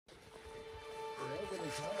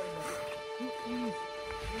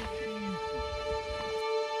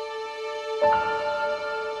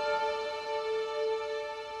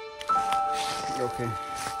Okay,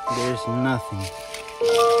 there's nothing.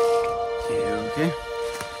 Yeah, okay.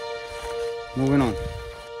 Moving on.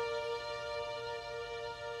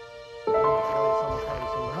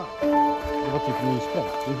 Det var typ nyspränt.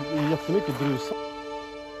 Det är jättemycket brus.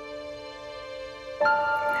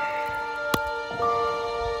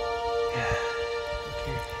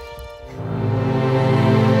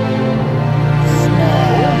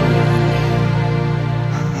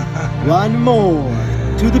 One more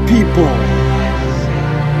to the people.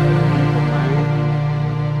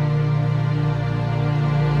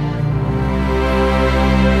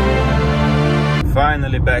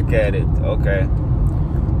 Finally back at it. Okay.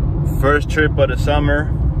 First trip of the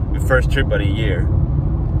summer, the first trip of the year.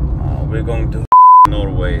 We're going to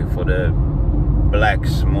Norway for the black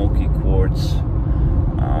Smoky Quartz.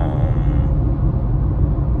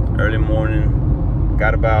 Early morning,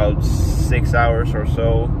 got about 6 hours or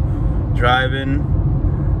so driving,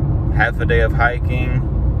 half a day of hiking.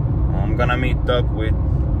 I'm gonna meet up with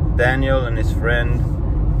Daniel and his friend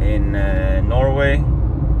in Norway,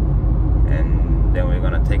 and then we're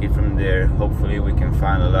gonna take it from there. Hopefully we can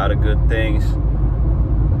find a lot of good things.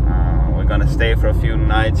 We're gonna stay for a few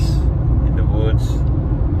nights in the woods.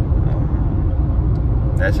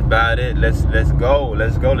 That's about it. Let's go.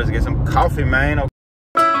 Let's get some coffee, man.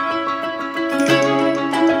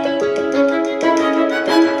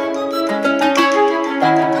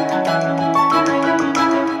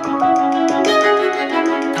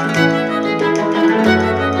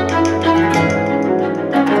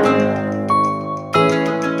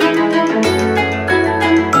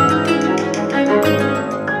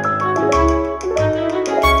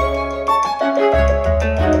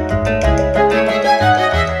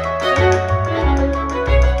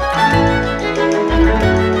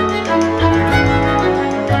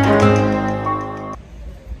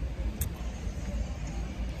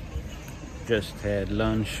 Just had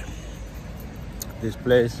lunch this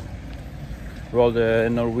place where all the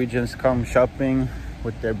Norwegians come shopping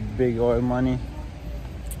with their big oil money.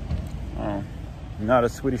 Not a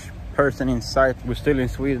Swedish person in sight. We're still in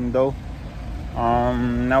Sweden though.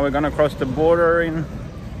 Now we're gonna cross the border in,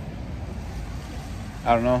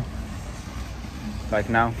 I don't know, like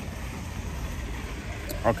now.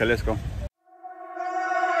 Okay, let's go.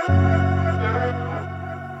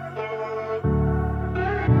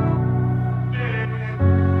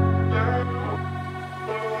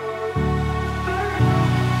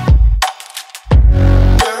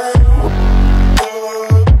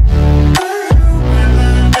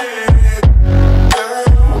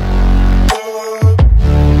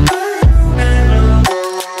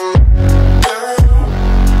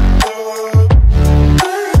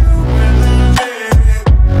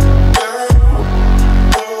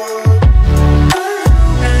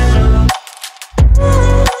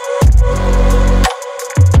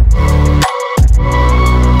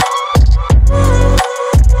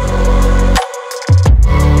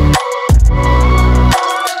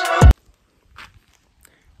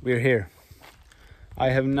 We're here. I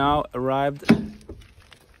have now arrived.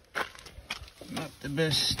 Not the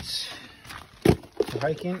best for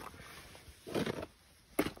hiking.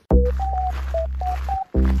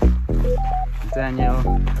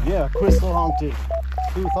 Daniel. Yeah, crystal hunting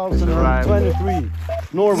 2023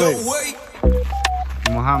 Norway.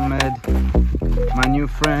 Mohammed, my new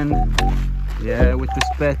friend. Yeah, with the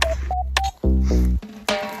spet.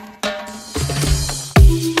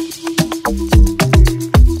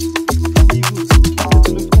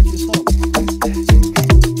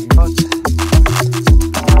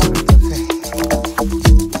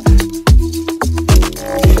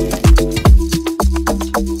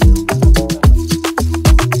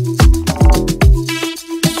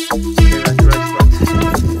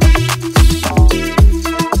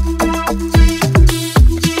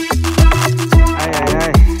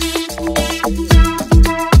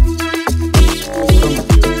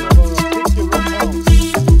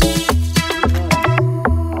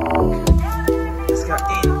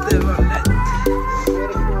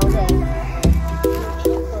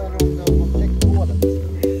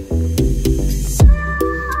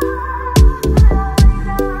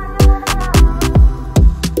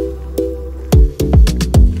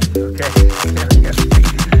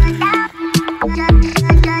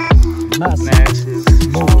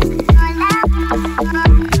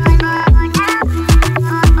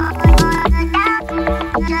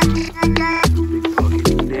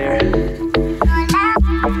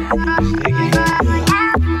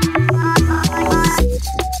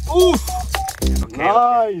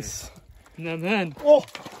 Nice! Nämen! Åh!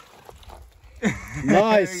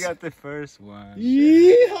 Nice. We got the first one.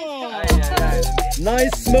 Yeehaw!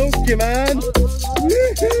 Nice smoky, man.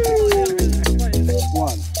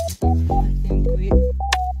 One. I think we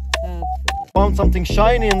have. Found something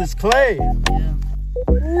shiny in this clay. Yeah.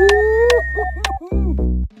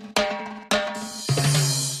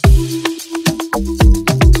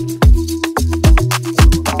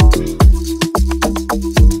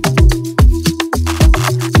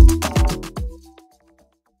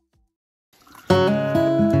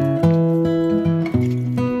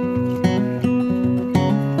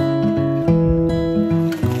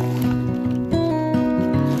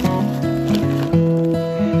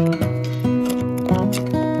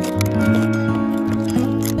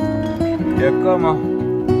 Here come.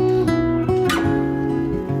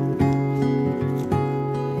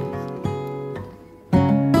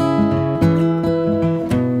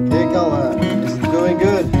 Is it going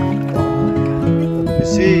good? Let me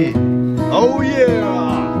see. Oh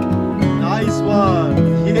yeah! Nice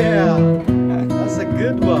one. Yeah, that's a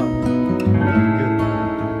good one. Very good.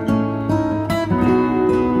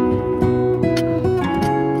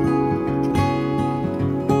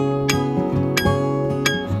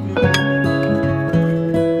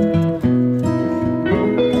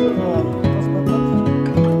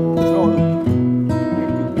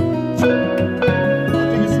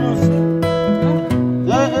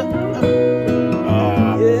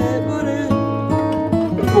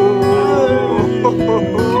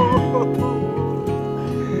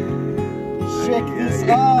 Check this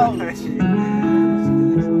out!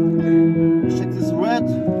 Check this red!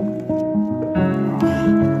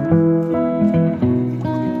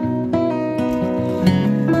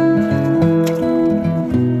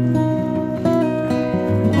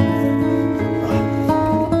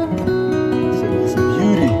 Check this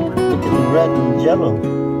beauty! Look at the red and yellow!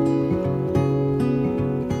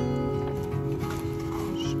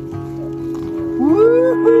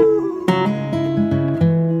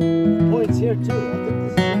 Points here too. I think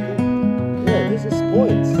this is okay. Yeah, this is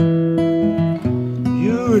points.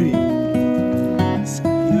 Beauty. It's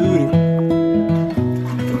beauty.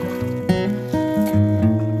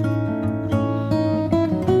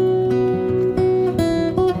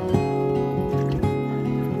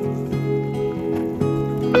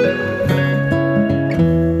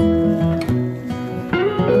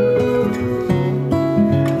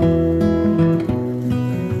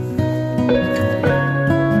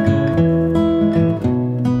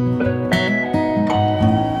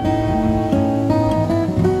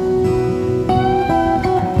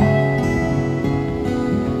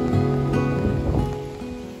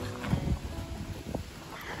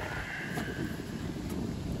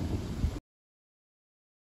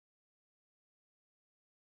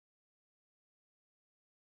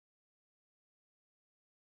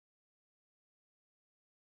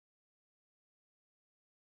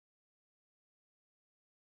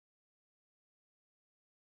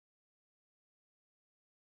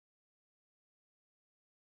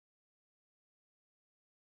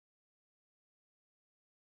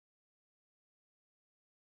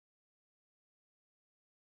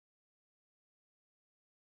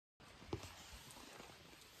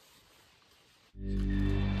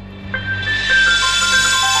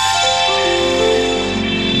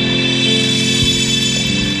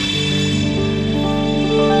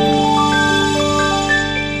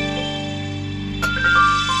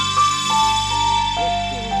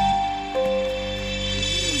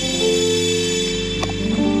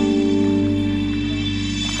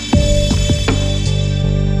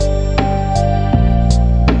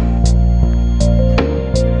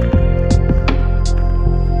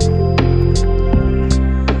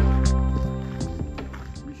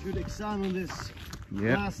 Examine this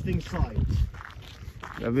blasting site.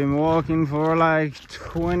 I've been walking for like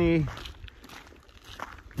 20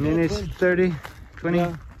 minutes, 30, 20,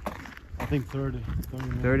 Yeah. I think 30 minutes.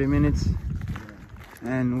 30 minutes.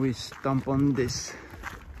 And we stump on this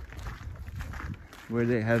where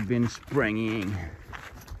they have been spraying,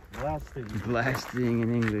 blasting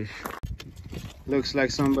in English. Looks like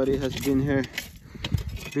somebody has been here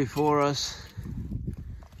before us.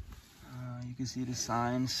 You can see the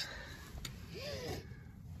signs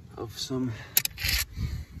of some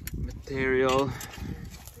material.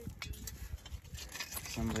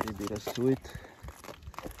 Somebody beat us to it.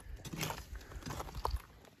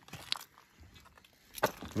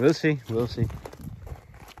 We'll see, we'll see.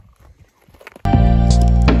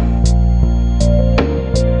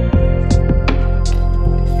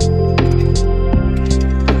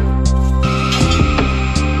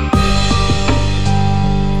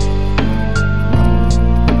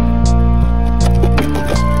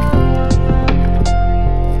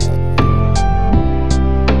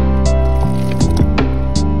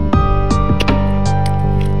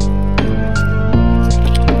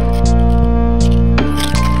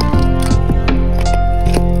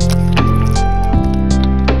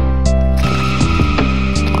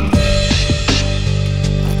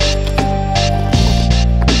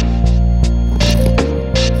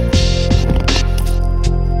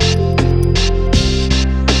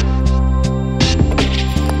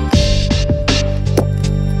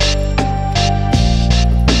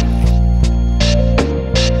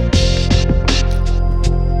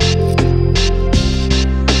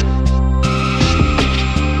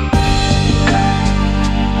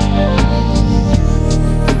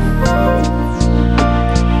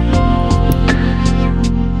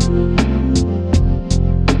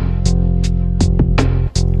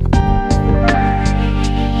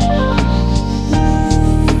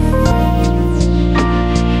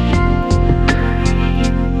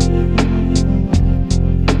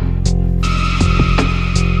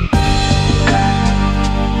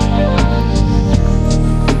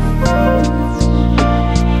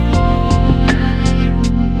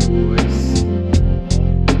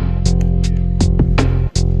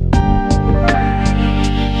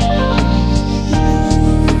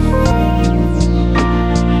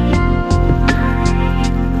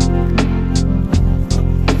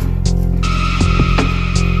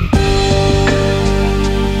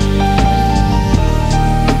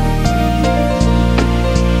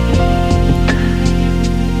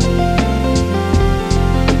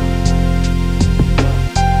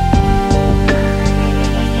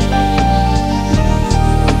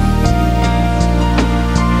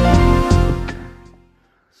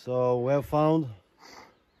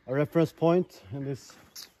 reference point in this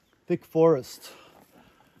thick forest.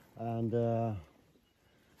 And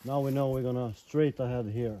now we know we're gonna straight ahead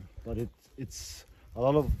here, but it's a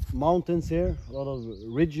lot of mountains here, a lot of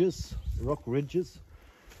ridges, rock ridges,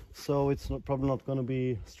 so it's probably not gonna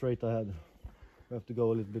be straight ahead. We have to go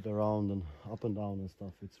a little bit around and up and down and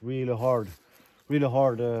stuff. It's really hard what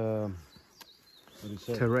do you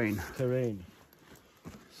say? Terrain.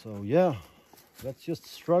 So yeah, let's just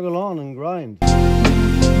struggle on and grind.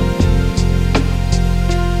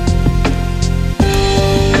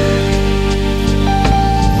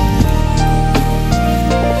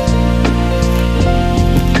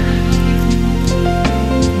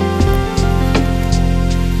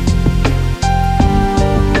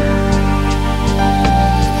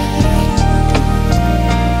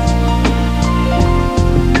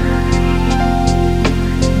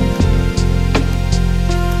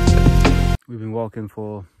 Walking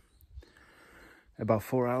for about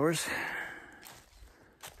 4 hours.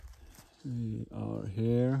 We are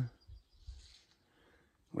here.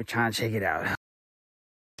 We're trying to check it out.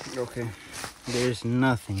 Okay, there's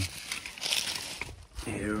nothing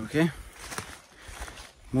here. Okay,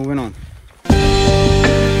 moving on.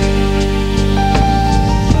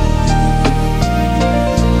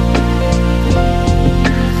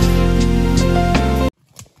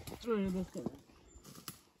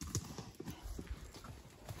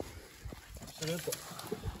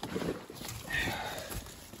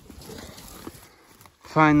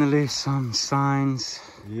 Finally, some signs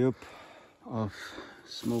of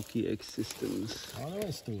smoky existence. Ja, det var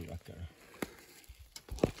en stor rackare.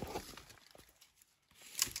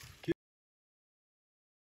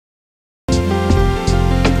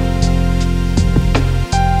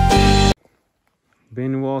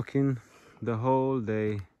 Been walking the whole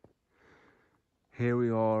day. Here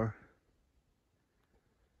we are,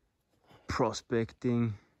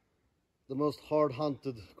 prospecting. The most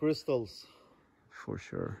hard-hunted crystals. For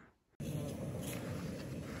sure.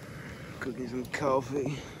 Cooking some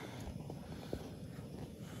coffee.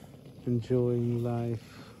 Enjoying life.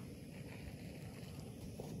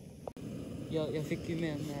 Jag fick ju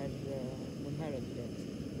med den här under.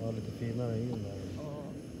 Ja, lite finare in där.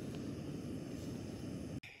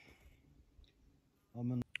 Ja,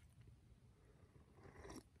 men...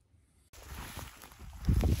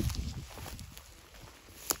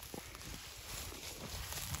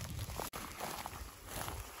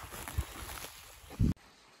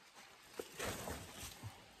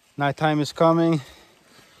 Nighttime is coming.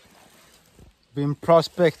 Been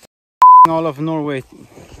prospecting all of Norway,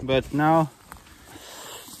 but now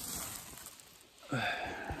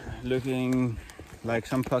looking like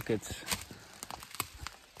some pockets.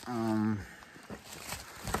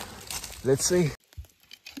 Let's see.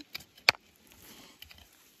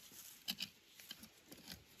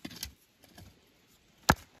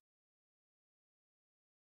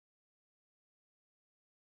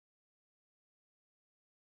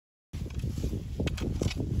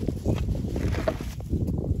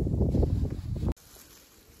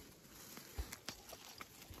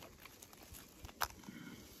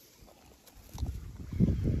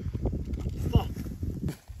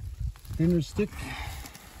 Thinner stick.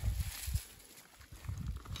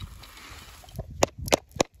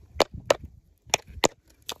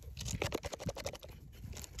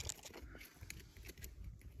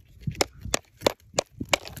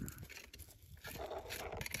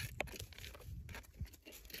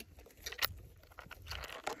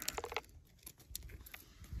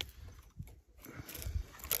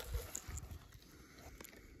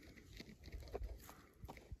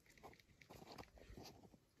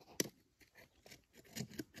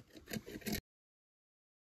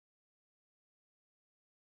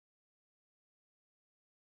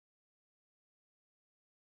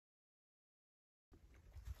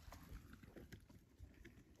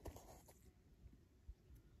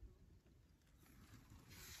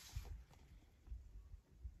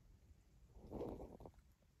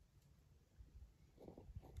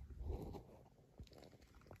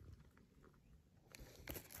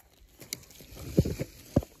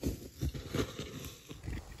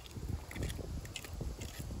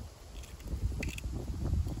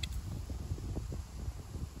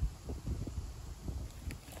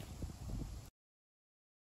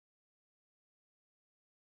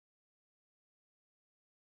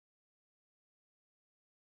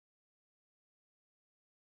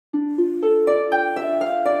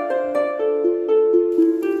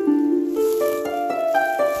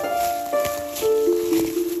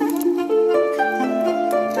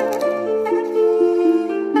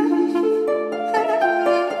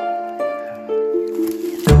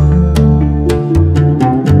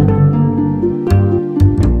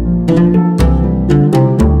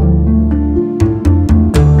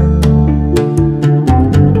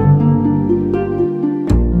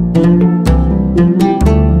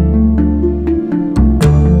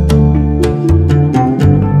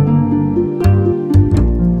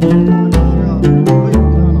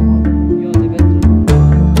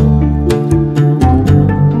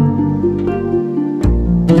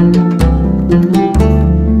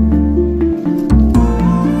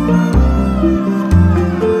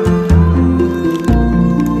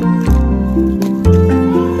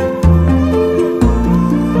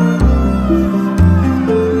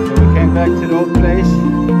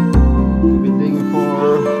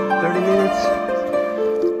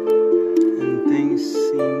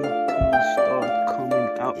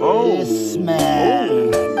 Oh. Yes,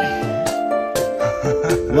 man.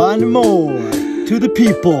 One more to the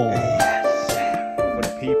people. For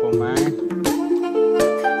the people, man.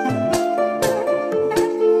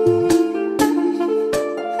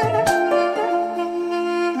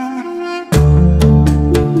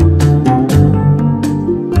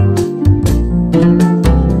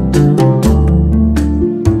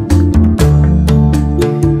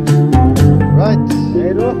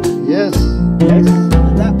 Yes. Yes.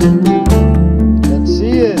 Let's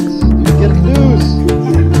see it. Do you get loose?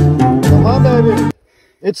 Come on, baby.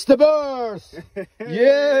 It's the birth.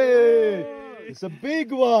 Yay! It's a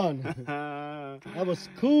big one. That was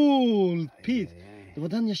cool, Pete. Det var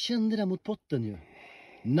den jag kände där mot botten ju.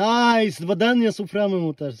 Nice, det var den jag såg fram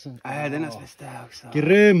emot där. Den är bästa också.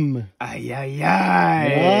 Grym. Aj, aj, aj.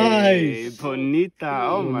 Nice.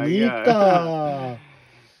 Bonita, oh my Bonita. god.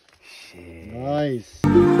 Shit.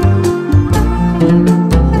 Nice.